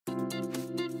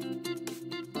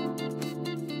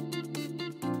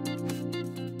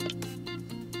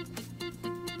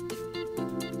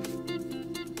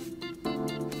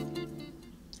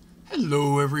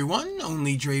Hello everyone,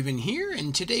 Onlydraven here,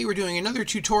 and today we're doing another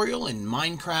tutorial in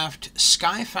Minecraft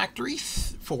Sky Factory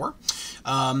 4.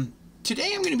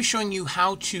 Today I'm going to be showing you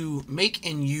how to make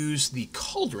and use the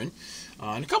Cauldron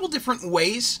in a couple different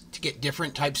ways to get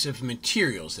different types of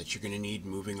materials that you're going to need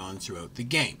moving on throughout the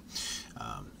game.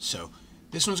 So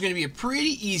this one's going to be a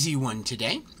pretty easy one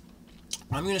today.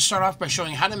 I'm going to start off by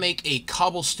showing how to make a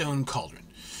cobblestone cauldron.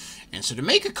 And so to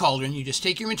make a cauldron, you just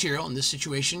take your material, in this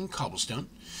situation, cobblestone,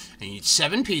 and you need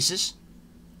 7 pieces.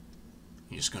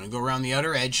 You're just going to go around the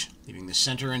outer edge, leaving the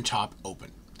center and top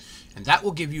open. And that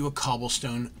will give you a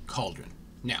cobblestone cauldron.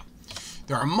 Now,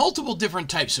 there are multiple different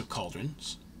types of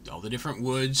cauldrons, all the different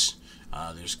woods.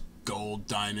 There's gold,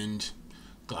 diamond,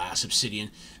 glass,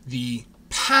 obsidian. The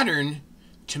pattern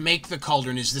to make the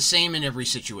cauldron is the same in every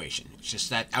situation. It's just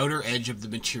that outer edge of the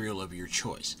material of your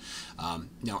choice.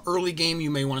 Now, early game,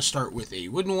 you may want to start with a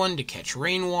wooden one to catch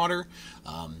rainwater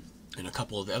and a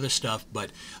couple of the other stuff,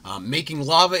 but making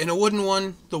lava in a wooden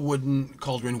one, the wooden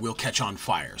cauldron will catch on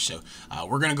fire. So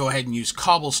we're going to go ahead and use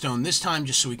cobblestone this time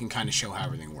just so we can kind of show how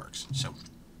everything works. So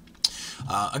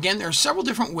again, there are several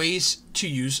different ways to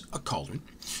use a cauldron.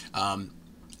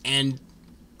 And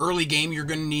early game, you're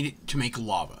going to need it to make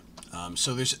lava.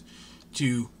 So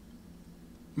to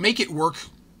make it work,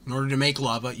 in order to make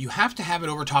lava, you have to have it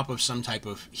over top of some type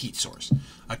of heat source.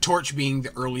 A torch being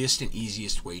the earliest and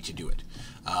easiest way to do it.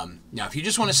 Now, if you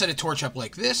just want to set a torch up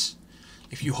like this,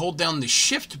 if you hold down the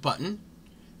shift button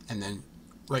and then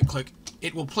right click,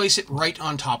 it will place it right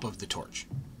on top of the torch.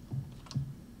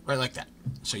 Right like that.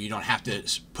 So you don't have to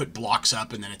put blocks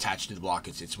up and then attach to the block.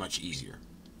 It's much easier.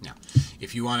 Now,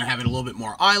 if you want to have it a little bit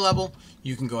more eye level,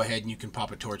 you can go ahead and you can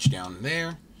pop a torch down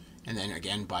there, and then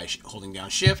again by holding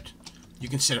down shift, you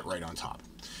can set it right on top.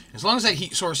 As long as that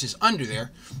heat source is under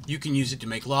there, you can use it to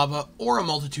make lava or a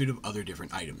multitude of other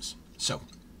different items. So,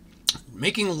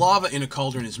 making lava in a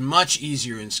cauldron is much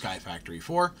easier in Sky Factory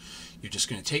 4. You're just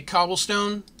going to take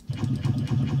cobblestone,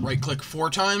 right-click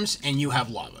 4 times, and you have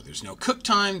lava. There's no cook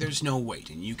time, there's no wait,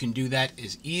 and you can do that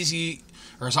as easy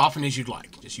or as often as you'd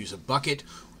like. Just use a bucket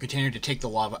or container to take the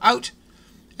lava out,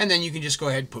 and then you can just go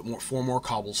ahead and put 4 more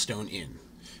cobblestone in.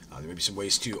 There may be some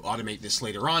ways to automate this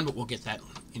later on, but we'll get that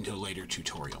into a later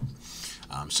tutorial.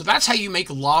 So that's how you make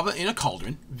lava in a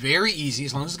cauldron. Very easy,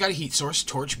 as long as it's got a heat source,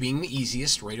 torch being the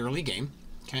easiest right early game.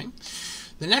 Okay.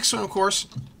 The next one, of course,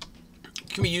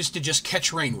 can be used to just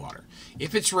catch rainwater.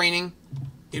 If it's raining,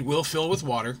 it will fill with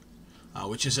water,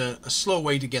 which is a slow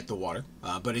way to get the water,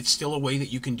 but it's still a way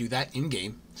that you can do that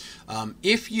in-game.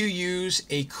 If you use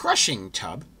a crushing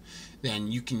tub,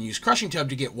 then you can use crushing tub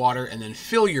to get water and then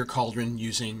fill your cauldron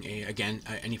using,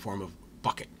 any form of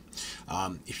bucket.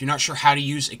 If you're not sure how to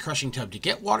use a crushing tub to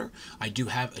get water, I do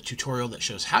have a tutorial that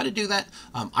shows how to do that.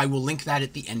 I will link that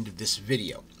at the end of this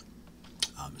video.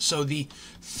 So the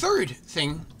third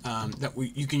thing that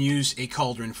you can use a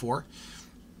cauldron for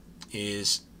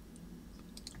is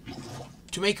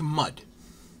to make mud.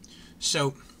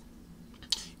 So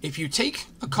if you take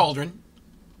a cauldron,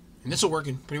 and this will work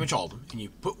in pretty much all of them, and you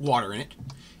put water in it,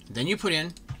 and then you put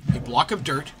in a block of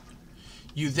dirt,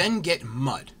 you then get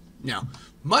mud. Now,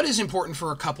 mud is important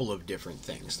for a couple of different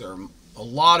things. There are a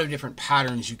lot of different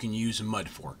patterns you can use mud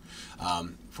for.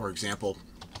 For example,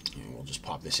 we'll just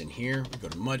pop this in here. We go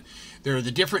to mud. There are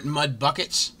the different mud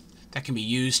buckets that can be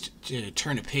used to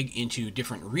turn a pig into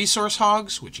different resource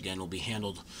hogs, which again will be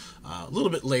handled a little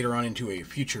bit later on into a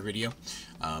future video.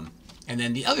 And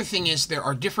then the other thing is there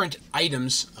are different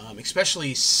items,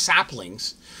 especially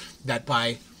saplings, that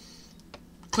by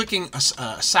clicking a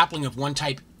sapling of one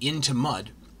type into mud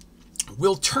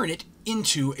will turn it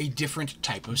into a different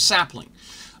type of sapling.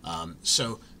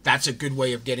 So that's a good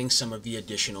way of getting some of the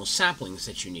additional saplings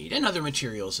that you need, and other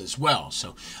materials as well.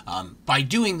 So by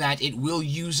doing that, it will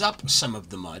use up some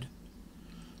of the mud.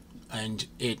 And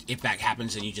if that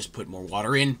happens, then you just put more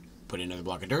water in, put in another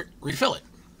block of dirt, refill it.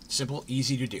 Simple,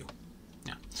 easy to do.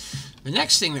 Now, the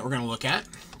next thing that we're going to look at,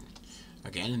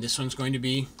 again, and this one's going to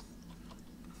be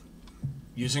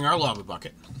using our lava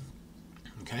bucket.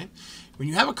 Okay, when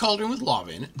you have a cauldron with lava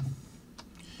in it,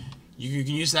 you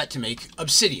can use that to make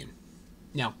obsidian.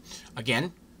 Now,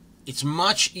 again, it's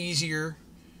much easier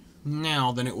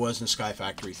now than it was in Sky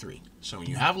Factory 3. So when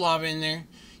you have lava in there,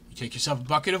 you take yourself a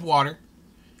bucket of water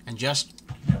and just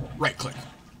right-click.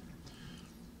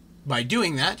 By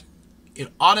doing that, it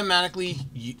automatically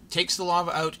takes the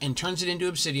lava out and turns it into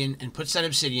obsidian and puts that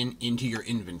obsidian into your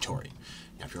inventory.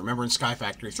 Now, if you remember in Sky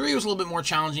Factory 3, it was a little bit more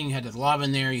challenging. You had the lava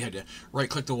in there, you had to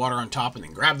right-click the water on top and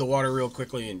then grab the water real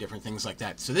quickly and different things like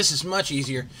that. So this is much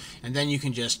easier, and then you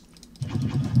can just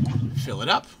fill it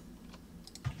up,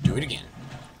 do it again.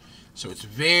 So it's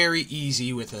very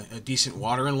easy with a decent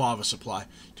water and lava supply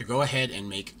to go ahead and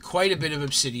make quite a bit of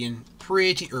obsidian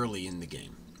pretty early in the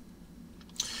game.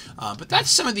 But that's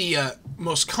some of the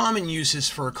most common uses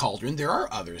for a cauldron. There are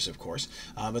others, of course,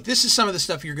 but this is some of the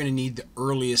stuff you're going to need the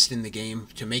earliest in the game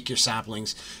to make your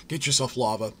saplings, get yourself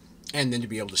lava, and then to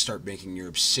be able to start making your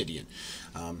obsidian.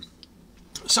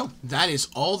 So that is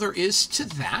all there is to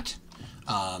that.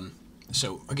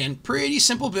 So again, pretty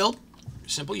simple build,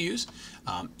 simple use.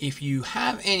 If you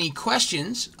have any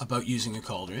questions about using a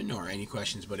cauldron or any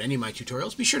questions about any of my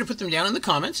tutorials, be sure to put them down in the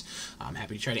comments. I'm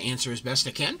happy to try to answer as best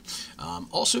I can.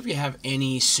 Also, if you have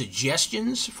any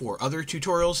suggestions for other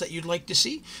tutorials that you'd like to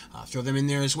see, throw them in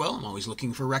there as well. I'm always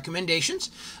looking for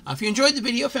recommendations. If you enjoyed the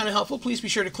video, found it helpful, please be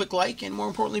sure to click like, and more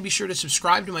importantly, be sure to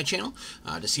subscribe to my channel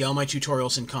to see all my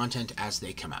tutorials and content as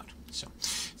they come out. So,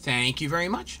 thank you very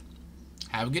much.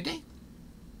 Have a good day.